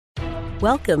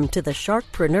Welcome to the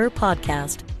Sharkpreneur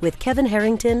Podcast with Kevin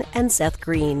Harrington and Seth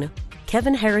Green.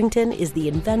 Kevin Harrington is the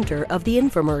inventor of the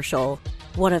infomercial,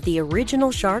 one of the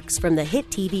original sharks from the hit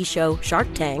TV show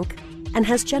Shark Tank, and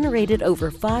has generated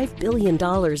over $5 billion in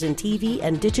TV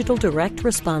and digital direct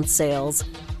response sales.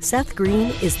 Seth Green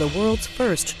is the world's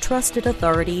first trusted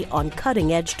authority on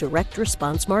cutting-edge direct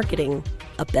response marketing,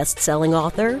 a best-selling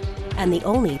author, and the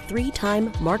only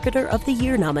 3-time Marketer of the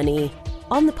Year nominee.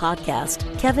 On the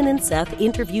podcast, Kevin and Seth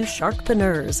interview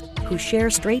sharkpreneurs who share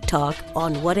straight talk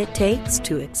on what it takes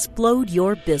to explode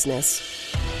your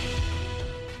business.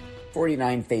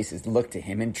 49 faces looked to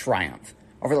him in triumph.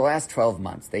 Over the last 12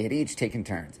 months, they had each taken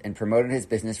turns and promoted his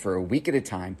business for a week at a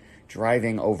time,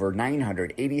 driving over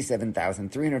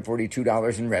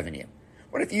 $987,342 in revenue.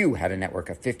 What if you had a network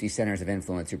of 50 centers of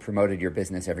influence who promoted your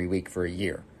business every week for a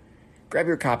year? Grab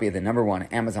your copy of the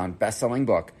 #1 Amazon best-selling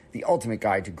book, The Ultimate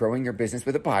Guide to Growing Your Business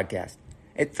with a Podcast,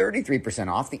 at 33%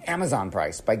 off the Amazon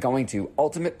price by going to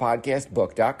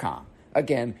ultimatepodcastbook.com.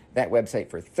 Again, that website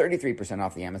for 33%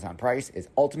 off the Amazon price is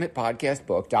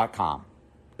ultimatepodcastbook.com.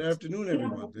 Good afternoon,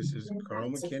 everyone. This is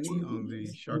Carl McKinney on the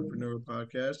Sharkpreneur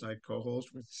Podcast. I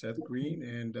co-host with Seth Green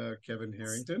and Kevin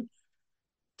Harrington.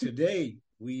 Today,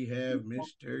 we have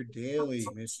Mr. Daly,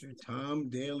 Mr. Tom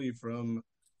Daly from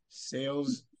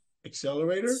Sales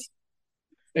Accelerator.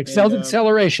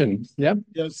 Acceleration. Yep.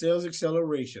 Yeah, Sales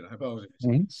Acceleration. I apologize.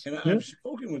 Mm-hmm. And I've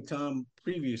spoken with Tom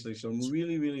previously, so I'm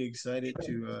really, really excited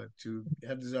to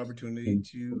have this opportunity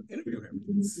to interview him.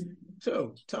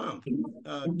 So, Tom, can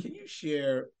you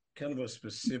share kind of a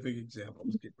specific example?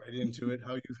 Let's get right into it.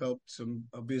 How you've helped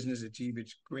a business achieve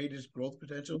its greatest growth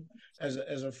potential as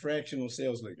a fractional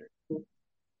sales leader.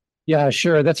 Yeah,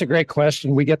 sure. That's a great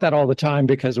question. We get that all the time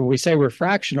because when we say we're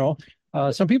fractional,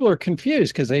 some people are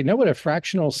confused because they know what a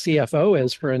fractional CFO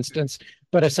is, for instance,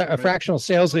 but a fractional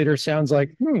sales leader sounds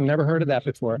like, never heard of that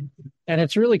before. And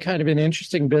it's really kind of an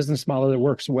interesting business model that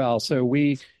works well. So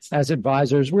we, as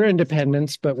advisors, we're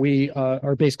independents, but we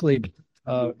are basically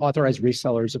authorized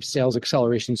resellers of Sales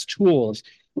Acceleration's tools.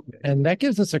 And that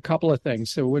gives us a couple of things.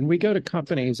 So when we go to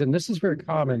companies, and this is very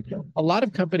common, a lot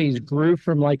of companies grew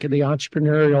from like the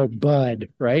entrepreneurial bud,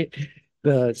 right?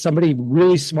 Somebody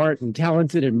really smart and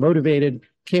talented and motivated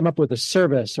came up with a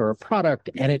service or a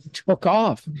product and it took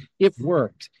off. It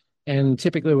worked. And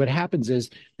typically what happens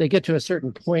is they get to a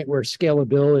certain point where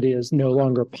scalability is no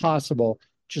longer possible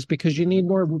just because you need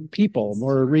more people,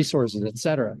 more resources, et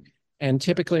cetera. And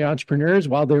typically entrepreneurs,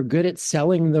 while they're good at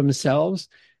selling themselves,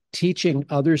 teaching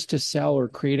others to sell or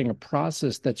creating a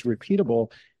process that's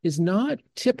repeatable is not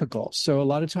typical. So a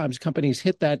lot of times companies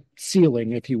hit that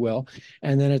ceiling, if you will.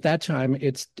 And then at that time,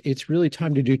 it's really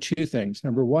time to do two things.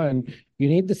 Number one, you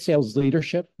need the sales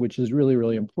leadership, which is really,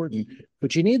 really important,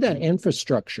 but you need that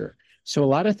infrastructure. So a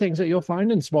lot of things that you'll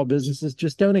find in small businesses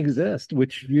just don't exist,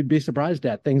 which you'd be surprised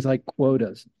at. Things like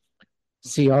quotas,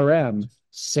 CRM,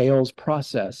 sales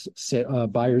process,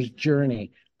 buyer's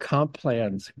journey, comp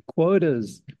plans,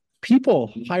 quotas,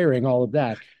 people hiring, all of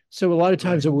that. So a lot of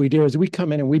times what we do is we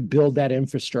come in and we build that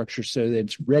infrastructure so that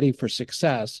it's ready for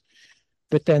success.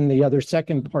 But then the other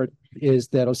second part is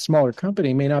that a smaller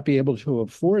company may not be able to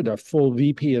afford a full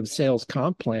VP of sales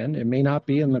comp plan. It may not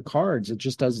be in the cards. It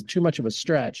just does too much of a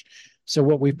stretch. So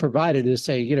what we've provided is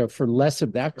say, for less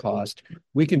of that cost,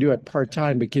 we can do it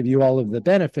part-time, but give you all of the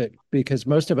benefit because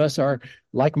most of us are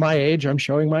like my age. I'm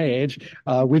showing my age.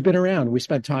 We've been around. We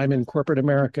spent time in corporate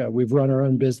America. We've run our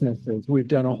own businesses. We've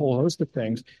done a whole host of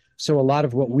things. So a lot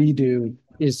of what we do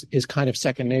is kind of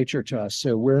second nature to us.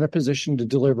 So we're in a position to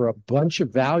deliver a bunch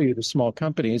of value to small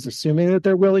companies, assuming that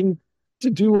they're willing to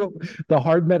do the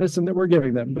hard medicine that we're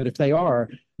giving them. But if they are,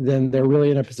 then they're really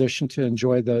in a position to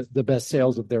enjoy the best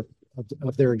sales of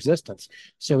their existence.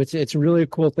 So it's really a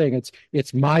cool thing.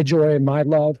 It's my joy and my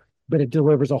love, but it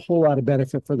delivers a whole lot of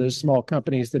benefit for those small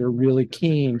companies that are really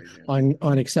keen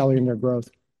on accelerating their growth.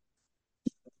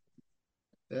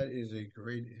 That is a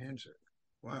great answer.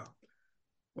 Wow.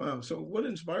 So what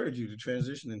inspired you to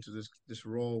transition into this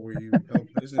role where you help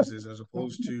businesses as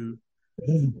opposed to,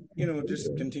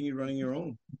 just continue running your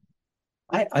own?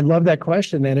 I love that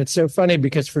question. And it's so funny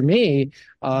because for me,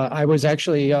 I was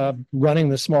actually running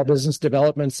the Small Business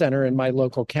Development Center in my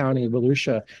local county,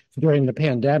 Volusia, during the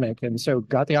pandemic. And so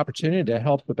got the opportunity to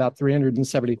help about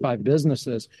 375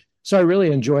 businesses. So I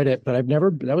really enjoyed it, but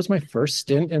that was my first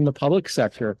stint in the public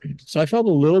sector. So I felt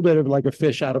a little bit of like a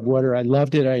fish out of water. I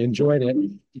loved it. I enjoyed it.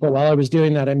 But while I was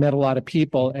doing that, I met a lot of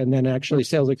people. And then actually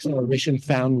Sales Acceleration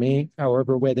found me,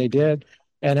 however way they did,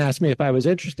 and asked me if I was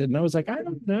interested. And I was like, I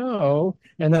don't know.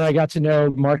 And then I got to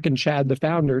know Mark and Chad, the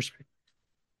founders.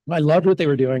 I loved what they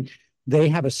were doing. They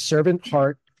have a servant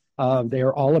heart. They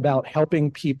are all about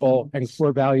helping people, and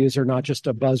core values are not just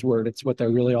a buzzword. It's what they're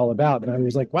really all about. And I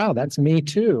was like, wow, that's me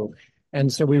too. And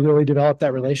so we really developed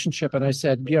that relationship. And I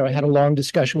said, I had a long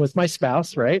discussion with my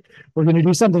spouse, right? We're going to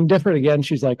do something different again.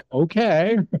 She's like,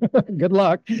 okay, good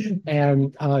luck.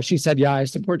 And she said, yeah, I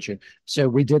support you. So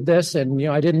we did this. And,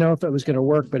 I didn't know if it was going to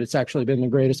work, but it's actually been the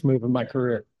greatest move of my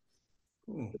career.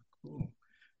 Cool.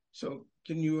 So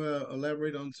can you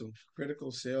elaborate on some critical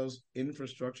sales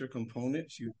infrastructure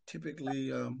components you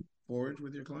typically forge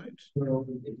with your clients?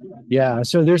 Yeah,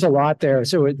 so there's a lot there.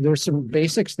 So there's some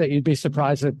basics that you'd be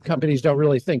surprised that companies don't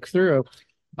really think through,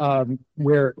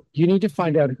 where you need to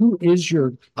find out who is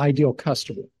your ideal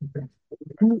customer.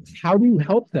 How do you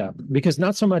help them? Because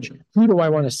not so much who do I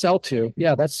want to sell to?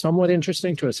 Yeah, that's somewhat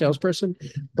interesting to a salesperson,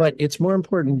 but it's more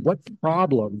important, what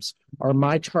problems are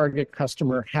my target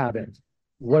customer having?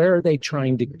 What are they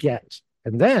trying to get?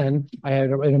 And then I had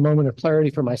in a moment of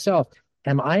clarity for myself,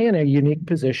 am I in a unique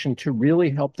position to really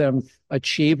help them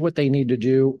achieve what they need to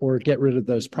do or get rid of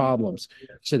those problems?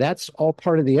 So that's all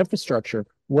part of the infrastructure.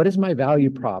 What is my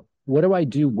value prop? What do I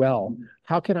do well?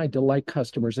 How can I delight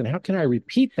customers? And how can I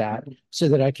repeat that so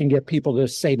that I can get people to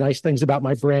say nice things about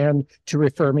my brand, to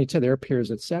refer me to their peers,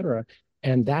 et cetera?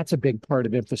 And that's a big part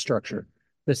of infrastructure.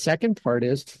 The second part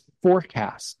is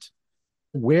forecast.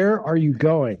 Where are you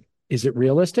going? Is it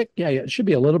realistic? Yeah, it should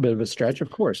be a little bit of a stretch,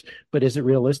 of course, but is it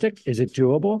realistic? Is it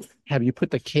doable? Have you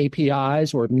put the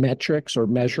KPIs or metrics or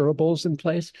measurables in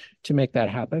place to make that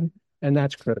happen? And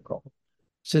that's critical.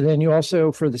 So then you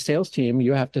also, for the sales team,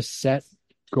 you have to set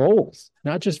goals,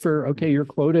 not just for, okay, your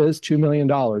quota is $2 million.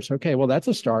 Okay, well, that's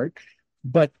a start.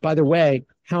 But by the way,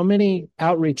 how many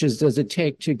outreaches does it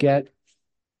take to get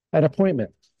an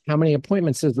appointment? How many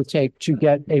appointments does it take to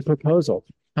get a proposal?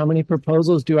 How many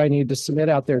proposals do I need to submit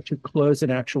out there to close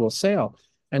an actual sale?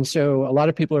 And so a lot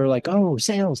of people are like, oh,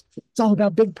 sales, it's all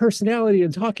about big personality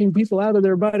and talking people out of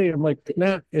their money. I'm like,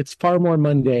 nah, it's far more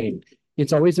mundane.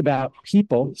 It's always about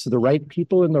people, so the right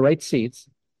people in the right seats,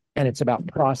 and it's about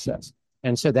process.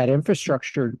 And so that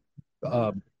infrastructure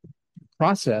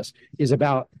process is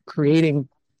about creating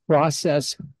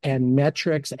process and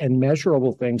metrics and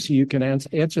measurable things so you can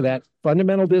answer that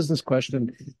fundamental business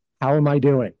question, how am I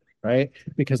doing? Right?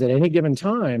 Because at any given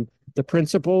time, the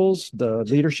principals, the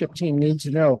leadership team needs to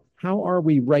know, how are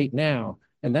we right now?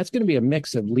 And that's going to be a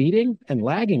mix of leading and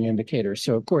lagging indicators.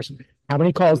 So, of course, how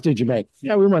many calls did you make?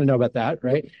 Yeah, we want to know about that,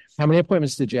 right? How many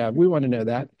appointments did you have? We want to know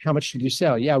that. How much did you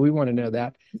sell? Yeah, we want to know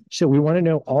that. So we want to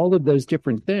know all of those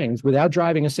different things without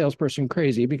driving a salesperson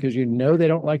crazy, because they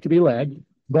don't like to be led,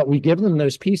 but we give them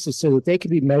those pieces so that they can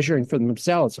be measuring for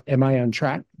themselves. Am I on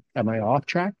track? Am I off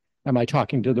track? Am I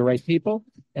talking to the right people?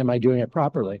 Am I doing it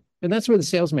properly? And that's where the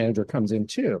sales manager comes in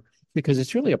too, because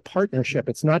it's really a partnership.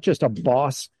 It's not just a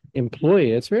boss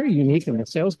employee. It's very unique in the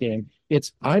sales game.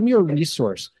 I'm your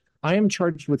resource. I am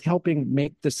charged with helping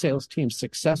make the sales team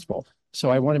successful. So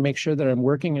I want to make sure that I'm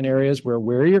working in areas where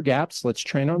are your gaps? Let's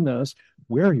train on those.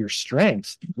 Where are your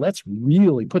strengths? Let's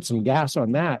really put some gas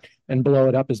on that and blow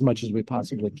it up as much as we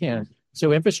possibly can.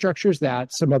 So infrastructure is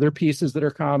that. Some other pieces that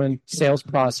are common: sales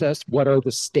process. What are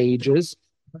the stages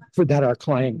that our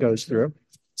client goes through?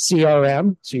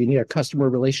 CRM. So you need a customer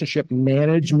relationship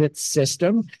management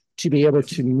system to be able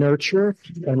to nurture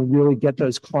and really get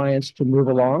those clients to move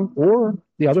along. Or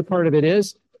the other part of it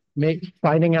is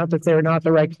finding out that they're not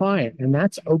the right client. And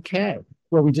that's okay.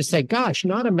 Where we just say, gosh,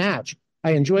 not a match.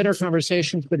 I enjoyed our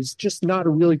conversations, but it's just not a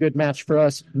really good match for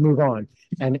us. Move on.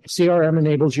 And CRM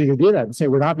enables you to do that and say,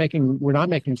 we're not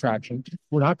making traction.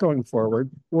 We're not going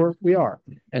forward, or we are.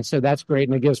 And so that's great.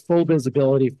 And it gives full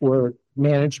visibility for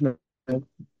management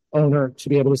owner to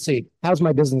be able to see, how's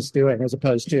my business doing, as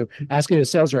opposed to asking a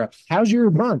sales rep, how's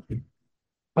your month?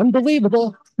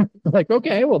 Unbelievable. Like,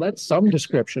 okay, well, that's some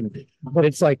description. But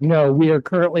it's like, no, we are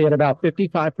currently at about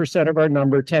 55% of our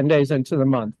number 10 days into the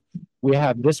month. We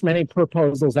have this many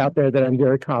proposals out there that I'm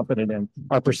very confident in.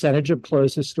 Our percentage of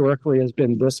close historically has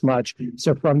been this much.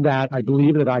 So from that, I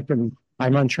believe that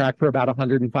I'm on track for about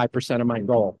 105% of my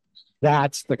goal.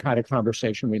 That's the kind of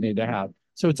conversation we need to have.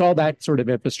 So it's all that sort of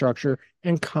infrastructure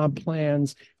and comp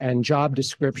plans and job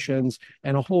descriptions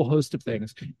and a whole host of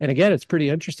things. And again, it's pretty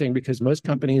interesting because most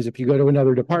companies, if you go to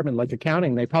another department like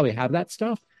accounting, they probably have that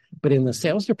stuff. But in the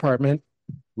sales department,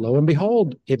 lo and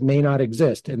behold, it may not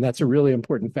exist. And that's a really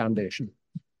important foundation.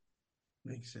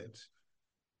 Makes sense.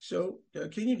 So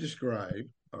can you describe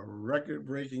a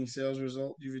record-breaking sales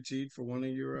result you've achieved for one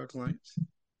of your clients?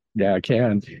 Yeah, I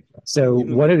can. So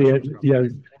one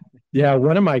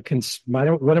of my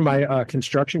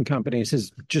construction companies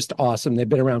is just awesome. They've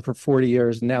been around for 40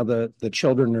 years. Now the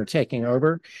children are taking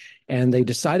over. And they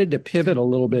decided to pivot a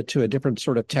little bit to a different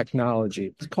sort of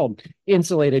technology. It's called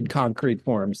insulated concrete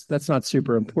forms. That's not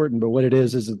super important, but what it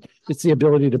is it's the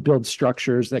ability to build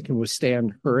structures that can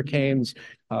withstand hurricanes,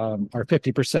 are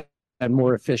 50%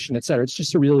 more efficient, et cetera. It's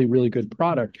just a really, really good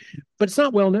product, but it's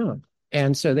not well known.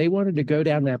 And so they wanted to go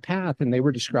down that path, and they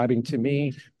were describing to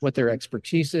me what their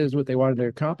expertise is, what they wanted to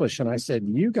accomplish. And I said,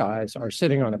 you guys are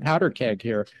sitting on a powder keg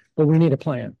here, but we need a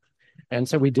plan. And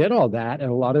so we did all that.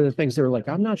 And a lot of the things they were like,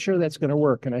 I'm not sure that's going to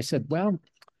work. And I said, well,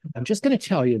 I'm just going to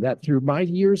tell you that through my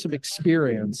years of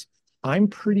experience, I'm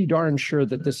pretty darn sure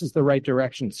that this is the right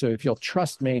direction. So if you'll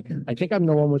trust me, I think I'm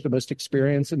the one with the most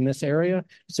experience in this area.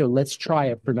 So let's try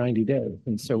it for 90 days.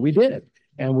 And so we did.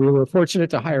 And we were fortunate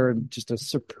to hire just a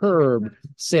superb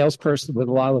salesperson with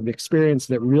a lot of experience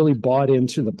that really bought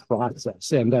into the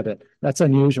process end of it. That's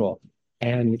unusual.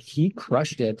 And he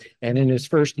crushed it. And in his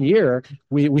first year,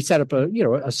 we set up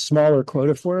a smaller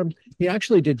quota for him. He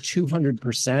actually did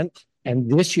 200%. And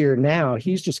this year now,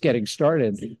 he's just getting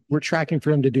started. We're tracking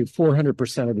for him to do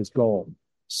 400% of his goal.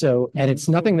 So, and it's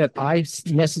nothing that I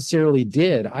necessarily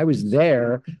did. I was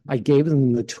there. I gave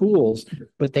them the tools,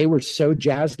 but they were so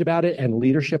jazzed about it, and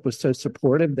leadership was so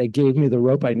supportive. They gave me the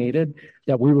rope I needed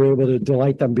that we were able to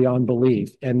delight them beyond belief.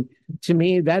 And to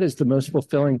me, that is the most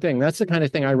fulfilling thing. That's the kind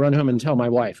of thing I run home and tell my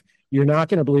wife. You're not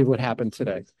going to believe what happened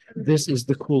today. This is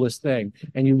the coolest thing.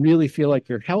 And you really feel like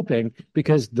you're helping,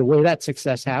 because the way that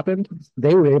success happened,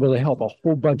 they were able to help a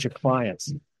whole bunch of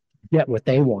clients get what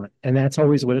they want. And that's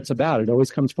always what it's about. It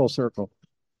always comes full circle.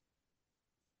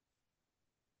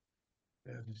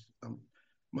 Yeah,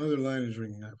 my other line is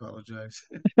ringing. I apologize.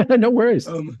 No worries.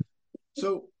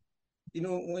 So,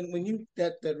 when you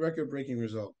that record-breaking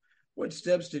result, what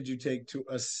steps did you take to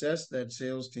assess that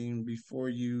sales team before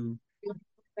you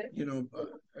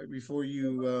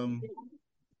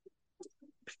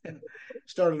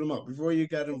started them up, before you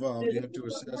got involved? You have to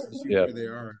assess and see where they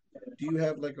are. Do you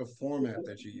have like a format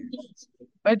that you use?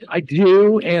 I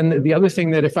do. And the other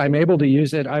thing that if I'm able to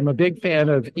use it, I'm a big fan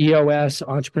of EOS,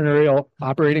 Entrepreneurial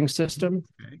Operating System.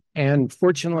 Okay. And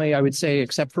fortunately, I would say,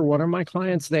 except for one of my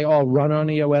clients, they all run on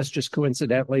EOS just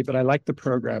coincidentally, but I like the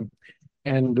program.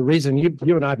 And the reason you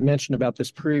and I have mentioned about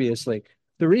this previously,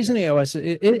 the reason EOS,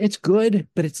 it's good,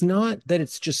 but it's not that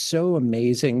it's just so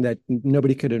amazing that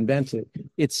nobody could invent it.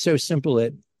 It's so simple,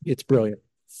 it's brilliant.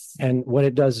 And what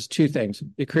it does is two things.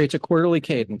 It creates a quarterly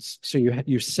cadence. So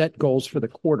you set goals for the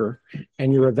quarter,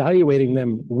 and you're evaluating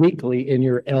them weekly in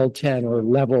your L10 or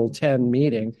level 10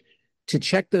 meeting to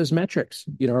check those metrics.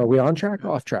 Are we on track,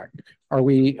 off track? Are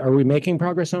we making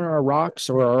progress on our rocks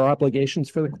or our obligations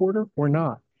for the quarter or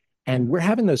not? And we're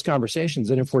having those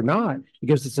conversations. And if we're not, it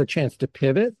gives us a chance to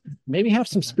pivot, maybe have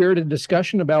some spirited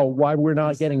discussion about why we're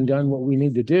not getting done what we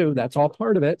need to do. That's all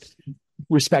part of it,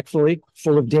 respectfully,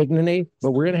 full of dignity,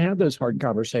 but we're going to have those hard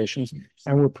conversations,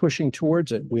 and we're pushing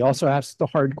towards it. We also ask the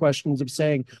hard questions of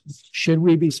saying, should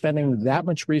we be spending that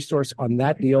much resource on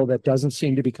that deal that doesn't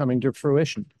seem to be coming to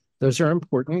fruition? Those are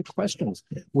important questions,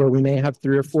 where we may have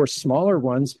 3 or 4 smaller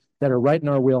ones that are right in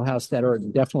our wheelhouse that are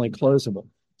definitely closable.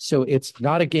 So it's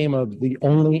not a game of the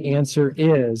only answer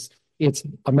is. It's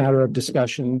a matter of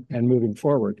discussion and moving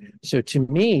forward. So to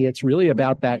me, it's really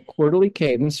about that quarterly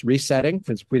cadence, resetting,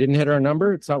 because if we didn't hit our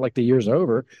number, it's not like the year's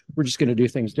over. We're just going to do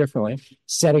things differently.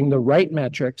 Setting the right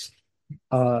metrics,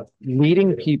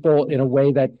 leading people in a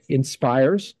way that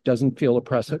inspires, doesn't feel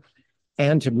oppressive,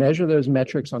 and to measure those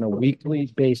metrics on a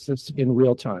weekly basis in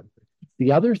real time.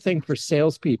 The other thing for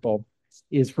salespeople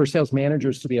is for sales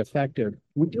managers to be effective.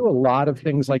 We do a lot of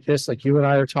things like this, like you and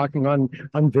I are talking on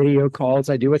video calls.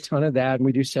 I do a ton of that, and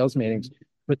we do sales meetings.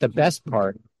 But the best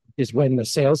part is when the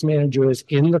sales manager is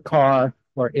in the car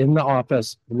or in the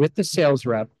office with the sales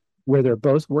rep, where they're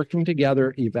both working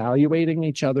together, evaluating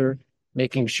each other,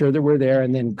 making sure that we're there,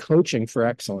 and then coaching for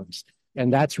excellence.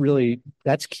 And that's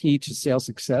key to sales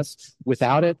success.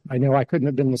 Without it, I know I couldn't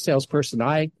have been the salesperson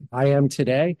I am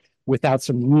today, without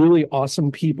some really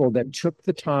awesome people that took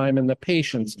the time and the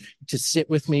patience to sit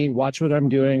with me, watch what I'm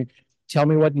doing, tell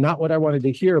me not what I wanted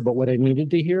to hear, but what I needed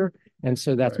to hear. And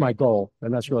so that's my goal.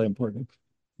 And that's really important.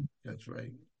 That's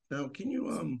right. Now, can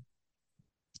you,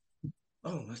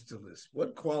 let's do this.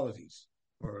 What qualities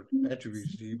or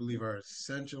attributes do you believe are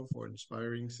essential for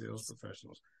inspiring sales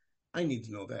professionals? I need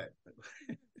to know that.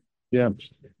 Yeah.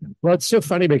 Well, it's so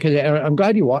funny because I'm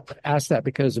glad you asked that,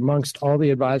 because amongst all the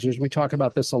advisors, we talk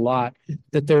about this a lot,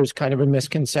 that there's kind of a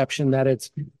misconception that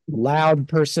it's loud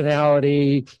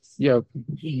personality,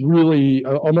 really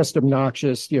almost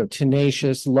obnoxious,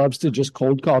 tenacious, loves to just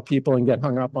cold call people and get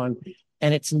hung up on.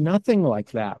 And it's nothing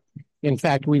like that. In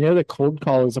fact, we know that cold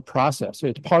call is a process.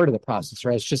 It's part of the process,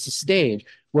 right? It's just a stage.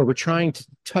 where we're trying to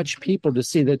touch people to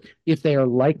see that if they are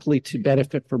likely to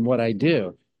benefit from what I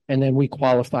do. And then we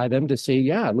qualify them to say,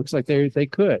 yeah, it looks like they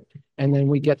could. And then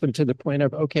we get them to the point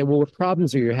of, okay, well, what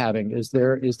problems are you having? Is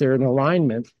there an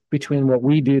alignment between what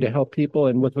we do to help people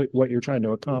and what you're trying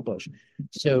to accomplish?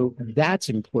 So that's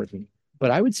important.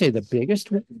 But I would say the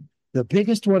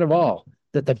biggest one of all,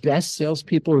 that the best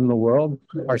salespeople in the world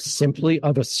are simply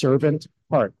of a servant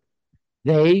heart.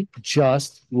 They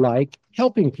just like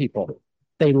helping people.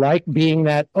 They like being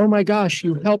that, oh my gosh,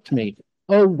 you helped me.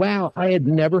 Oh, wow, I had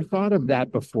never thought of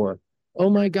that before. Oh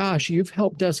my gosh, you've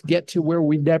helped us get to where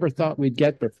we never thought we'd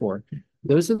get before.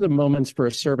 Those are the moments for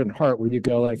a servant heart where you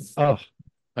go like, oh,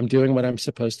 I'm doing what I'm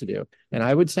supposed to do. And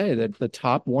I would say that the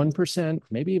top 1%,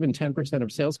 maybe even 10%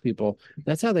 of salespeople,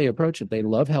 that's how they approach it. They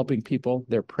love helping people.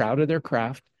 They're proud of their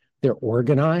craft. They're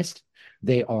organized.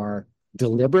 They are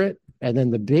deliberate. And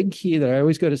then the big key that I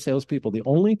always go to salespeople, the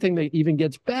only thing that even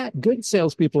gets good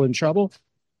salespeople in trouble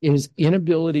is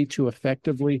inability to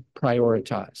effectively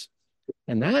prioritize.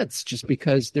 And that's just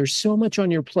because there's so much on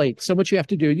your plate, so much you have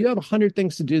to do. You have 100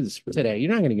 things to do this today.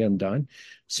 You're not going to get them done.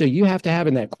 So you have to have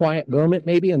in that quiet moment,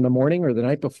 maybe in the morning or the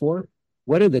night before,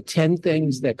 what are the 10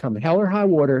 things that come hell or high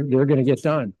water, they're going to get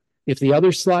done. If the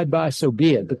others slide by, so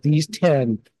be it. But these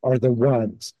 10 are the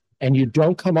ones. And you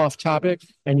don't come off topic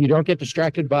and you don't get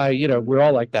distracted by, we're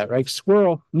all like that, right?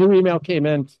 Squirrel, new email came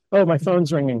in. Oh, my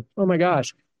phone's ringing. Oh my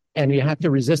gosh. And you have to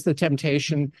resist the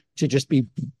temptation to just be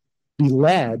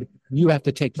led. You have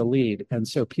to take the lead. And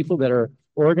so people that are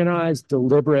organized,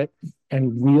 deliberate,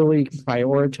 and really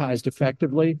prioritized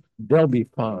effectively, they'll be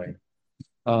fine.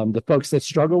 The folks that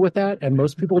struggle with that, and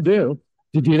most people do,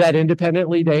 to do that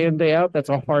independently day in, day out, that's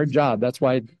a hard job. That's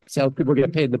why salespeople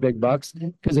get paid the big bucks,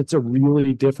 because it's a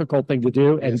really difficult thing to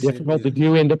do and difficult to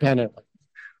do independently.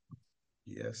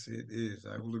 Yes, it is.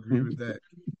 I will agree with that.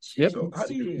 Yep. So how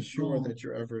do you ensure that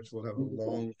your efforts will have a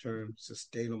long-term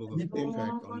sustainable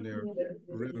impact on their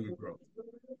revenue growth?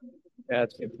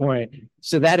 That's a good point.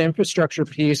 So that infrastructure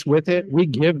piece with it, we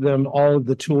give them all of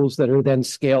the tools that are then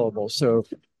scalable. So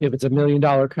if it's $1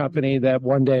 million company that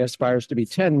one day aspires to be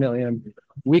 10 million,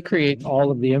 we create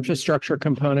all of the infrastructure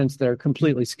components that are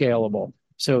completely scalable.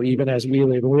 So even as we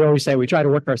leave, and we always say we try to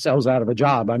work ourselves out of a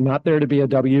job. I'm not there to be a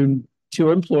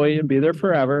W-2 employee and be there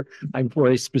forever. I'm for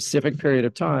a specific period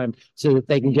of time so that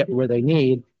they can get where they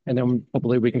need. And then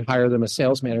hopefully we can hire them a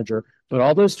sales manager. But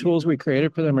all those tools we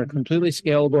created for them are completely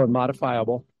scalable and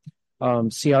modifiable.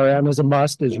 CRM is a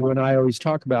must, as you and I always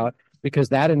talk about, because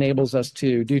that enables us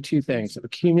to do two things: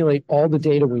 accumulate all the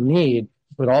data we need,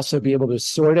 but also be able to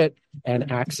sort it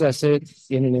and access it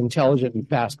in an intelligent and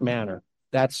fast manner.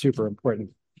 That's super important.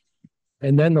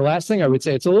 And then the last thing I would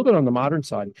say, it's a little bit on the modern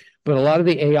side, but a lot of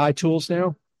the AI tools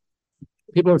now,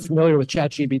 people are familiar with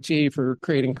ChatGPT for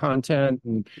creating content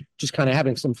and just kind of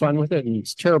having some fun with it. And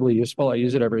it's terribly useful. I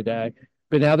use it every day.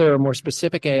 But now there are more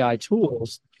specific AI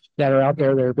tools that are out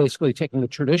there that are basically taking the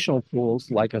traditional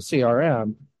tools like a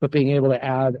CRM, but being able to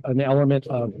add an element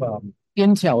of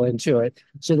intel into it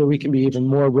so that we can be even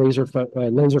more laser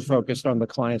focused on the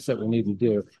clients that we need to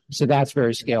do. So that's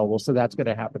very scalable. So that's going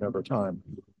to happen over time.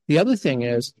 The other thing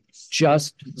is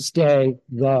just stay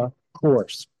the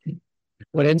course.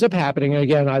 What ends up happening, and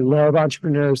again, I love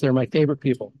entrepreneurs. They're my favorite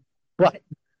people. But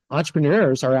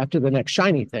entrepreneurs are after the next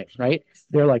shiny thing, right?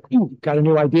 They're like, ooh, got a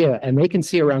new idea. And they can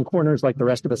see around corners like the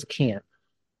rest of us can't.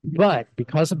 But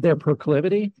because of their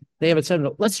proclivity, they haven't said,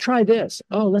 let's try this.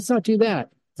 Oh, let's not do that.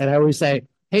 And I always say,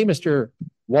 hey, Mr.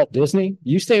 Walt Disney,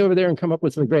 you stay over there and come up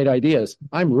with some great ideas.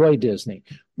 I'm Roy Disney.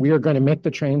 We are going to make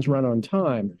the trains run on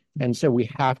time. And so we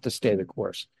have to stay the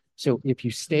course. So if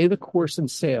you stay the course in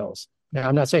sales, now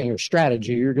I'm not saying your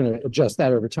strategy, you're going to adjust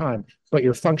that over time, but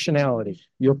your functionality,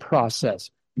 your process,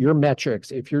 your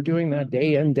metrics, if you're doing that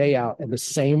day in, day out in the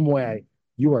same way,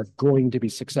 you are going to be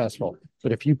successful.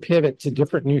 But if you pivot to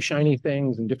different new shiny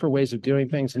things and different ways of doing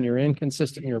things and you're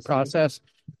inconsistent in your process,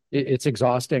 it's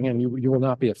exhausting and you will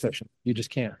not be efficient. You just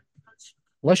can't.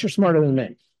 Unless you're smarter than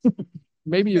me.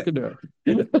 Maybe you could do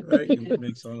it. Right? It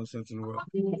makes all the sense in the world.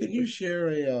 Can you share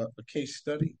a case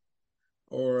study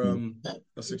or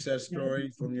a success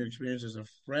story from your experience as a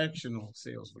fractional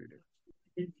sales leader?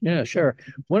 Yeah, sure.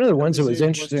 One of the ones that was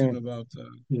interesting about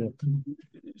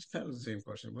it's kind of the same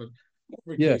question, but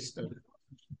more case study.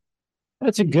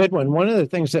 That's a good one. One of the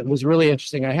things that was really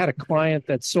interesting, I had a client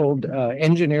that sold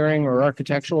engineering or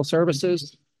architectural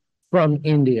services from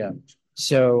India.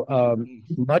 So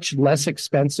much less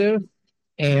expensive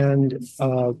and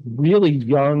really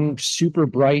young, super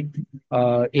bright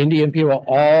Indian people,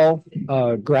 all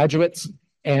graduates.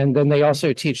 And then they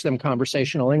also teach them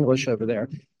conversational English over there.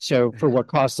 So for what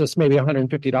costs us maybe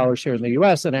 $150 here in the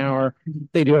US an hour,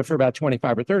 they do it for about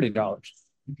 $25 or $30.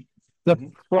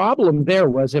 The problem there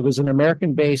was it was an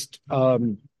American-based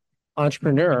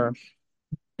entrepreneur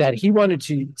that he wanted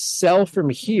to sell from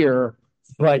here,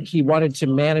 but he wanted to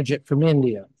manage it from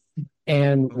India.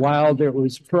 And while there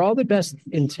was, for all the best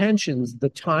intentions, the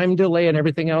time delay and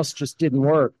everything else just didn't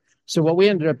work. So what we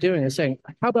ended up doing is saying,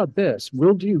 how about this?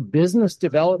 We'll do business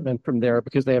development from there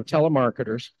because they have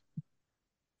telemarketers.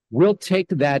 We'll take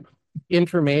that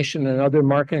information and other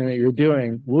marketing that you're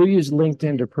doing. We'll use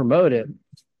LinkedIn to promote it,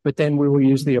 but then we will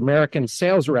use the American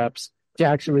sales reps to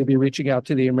actually be reaching out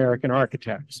to the American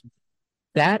architects.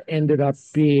 That ended up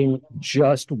being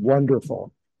just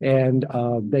wonderful. And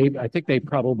I think they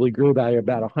probably grew by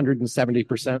about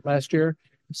 170% last year.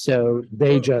 So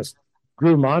they just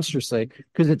grew monstrously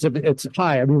because it's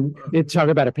high. I mean, talk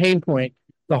about a pain point.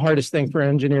 The hardest thing for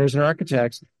engineers and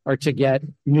architects are to get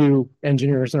new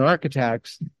engineers and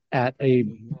architects at a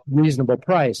reasonable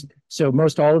price. So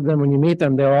most all of them, when you meet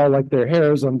them, they're all like their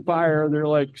hair is on fire. They're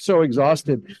like so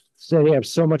exhausted. So they have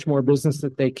so much more business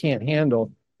that they can't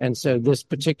handle. And so this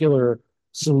particular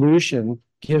solution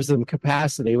gives them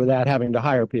capacity without having to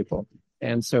hire people.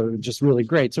 And so just really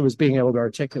great. So it was being able to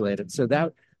articulate it. So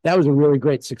that was a really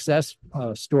great success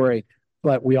story.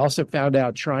 But we also found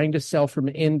out trying to sell from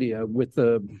India with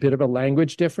a bit of a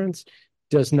language difference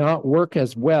does not work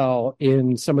as well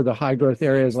in some of the high growth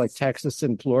areas like Texas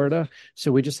and Florida.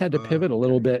 So we just had to pivot a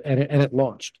little bit and it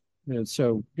launched. And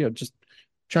so, just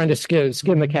trying to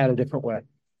skin the cat a different way.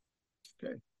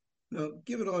 Okay. Now,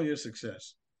 given all your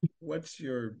success, what's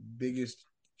your biggest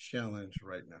challenge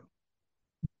right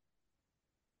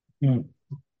now?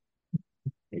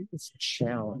 Biggest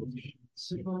challenge.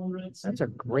 That's a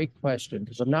great question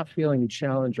because I'm not feeling a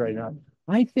challenge right now.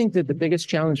 I think that the biggest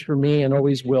challenge for me and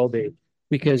always will be,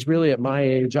 because really at my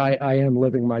age, I am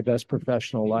living my best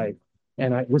professional life.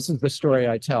 And this is the story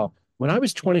I tell. When I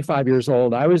was 25 years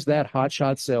old, I was that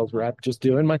hotshot sales rep, just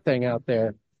doing my thing out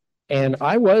there. And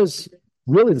I was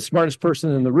really the smartest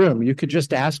person in the room. You could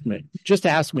just ask me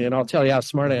and I'll tell you how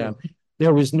smart I am.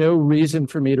 There was no reason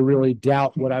for me to really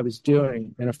doubt what I was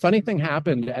doing. And a funny thing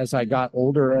happened as I got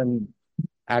older and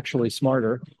actually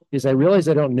smarter is I realized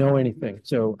I don't know anything.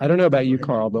 So I don't know about you,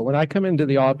 Carl, but when I come into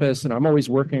the office and I'm always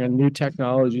working on new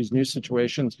technologies, new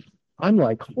situations, I'm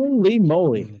like, holy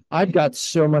moly, I've got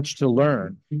so much to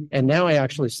learn. And now I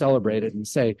actually celebrate it and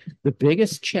say the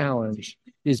biggest challenge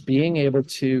is being able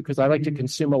to, because I like to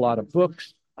consume a lot of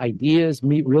books, ideas,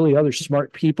 meet really other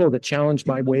smart people that challenge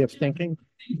my way of thinking.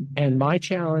 And my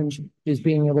challenge is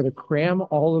being able to cram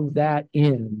all of that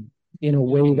in a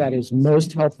way that is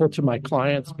most helpful to my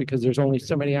clients because there's only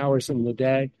so many hours in the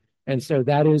day. And so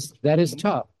that is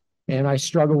tough. And I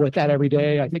struggle with that every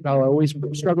day. I think I'll always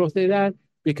struggle with that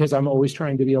because I'm always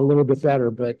trying to be a little bit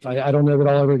better, but I don't know that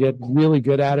I'll ever get really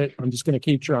good at it. I'm just going to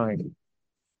keep trying.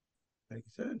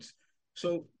 Makes sense.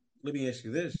 So let me ask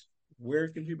you this. Where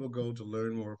can people go to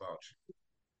learn more about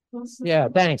you? Yeah,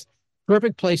 thanks.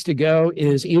 Perfect place to go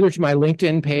is either to my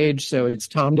LinkedIn page. So it's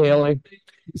Tom Daly,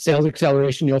 Sales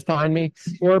Acceleration. You'll find me.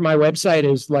 Or my website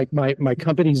is like my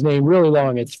company's name, really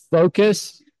long. It's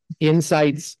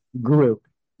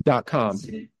focusinsightsgroup.com.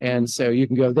 And so you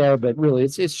can go there, but really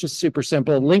it's just super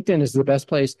simple. LinkedIn is the best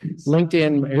place.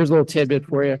 LinkedIn, here's a little tidbit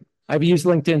for you. I've used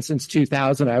LinkedIn since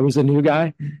 2000. I was a new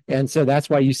guy. And so that's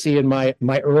why you see in my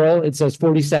URL, it says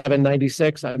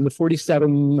 4796. I'm the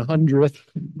 4700th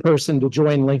person to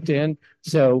join LinkedIn.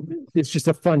 So it's just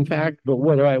a fun fact. But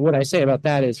what I say about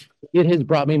that is it has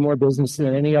brought me more business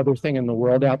than any other thing in the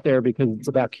world out there because it's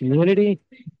about community,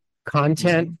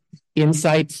 content,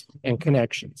 insights, and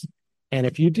connections. And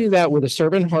if you do that with a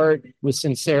servant heart, with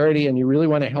sincerity, and you really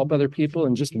want to help other people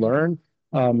and just learn,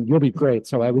 you'll be great.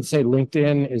 So I would say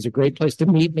LinkedIn is a great place to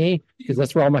meet me because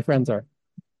that's where all my friends are.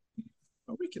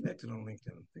 Are we connected on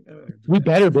LinkedIn? We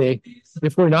better be.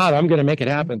 If we're not, I'm going to make it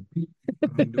happen.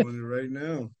 I'm doing it right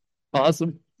now.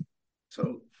 Awesome.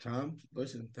 So, Tom,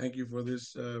 listen, thank you for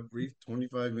this brief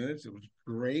 25 minutes. It was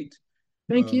great.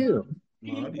 Thank you.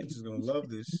 My audience is going to love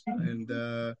this. And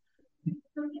yeah,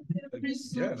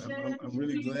 I'm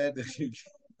really glad that you...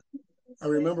 I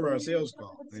remember our sales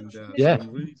call, and so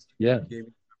I'm really gave me the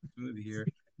opportunity here.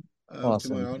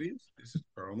 Awesome. To my audience, this is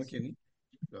Carl McKinney,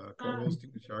 co-hosting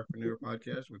the Sharkpreneur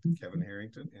podcast with Kevin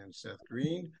Harrington and Seth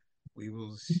Green. We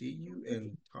will see you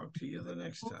and talk to you the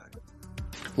next time.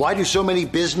 Why do so many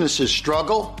businesses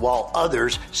struggle while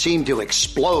others seem to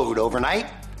explode overnight?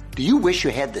 Do you wish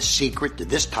you had the secret to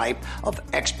this type of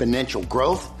exponential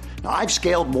growth? Now, I've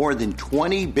scaled more than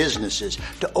 20 businesses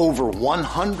to over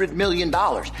 $100 million,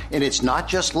 and it's not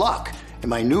just luck. In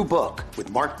my new book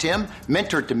with Mark Tim,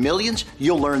 Mentor to Millions,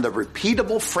 you'll learn the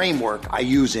repeatable framework I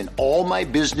use in all my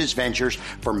business ventures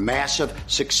for massive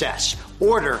success.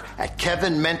 Order at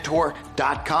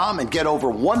kevinmentor.com and get over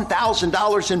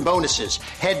 $1,000 in bonuses.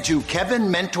 Head to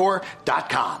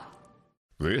kevinmentor.com.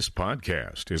 This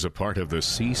podcast is a part of the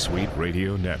C-Suite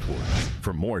Radio Network.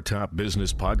 For more top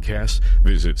business podcasts,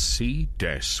 visit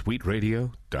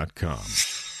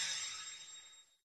c-suiteradio.com.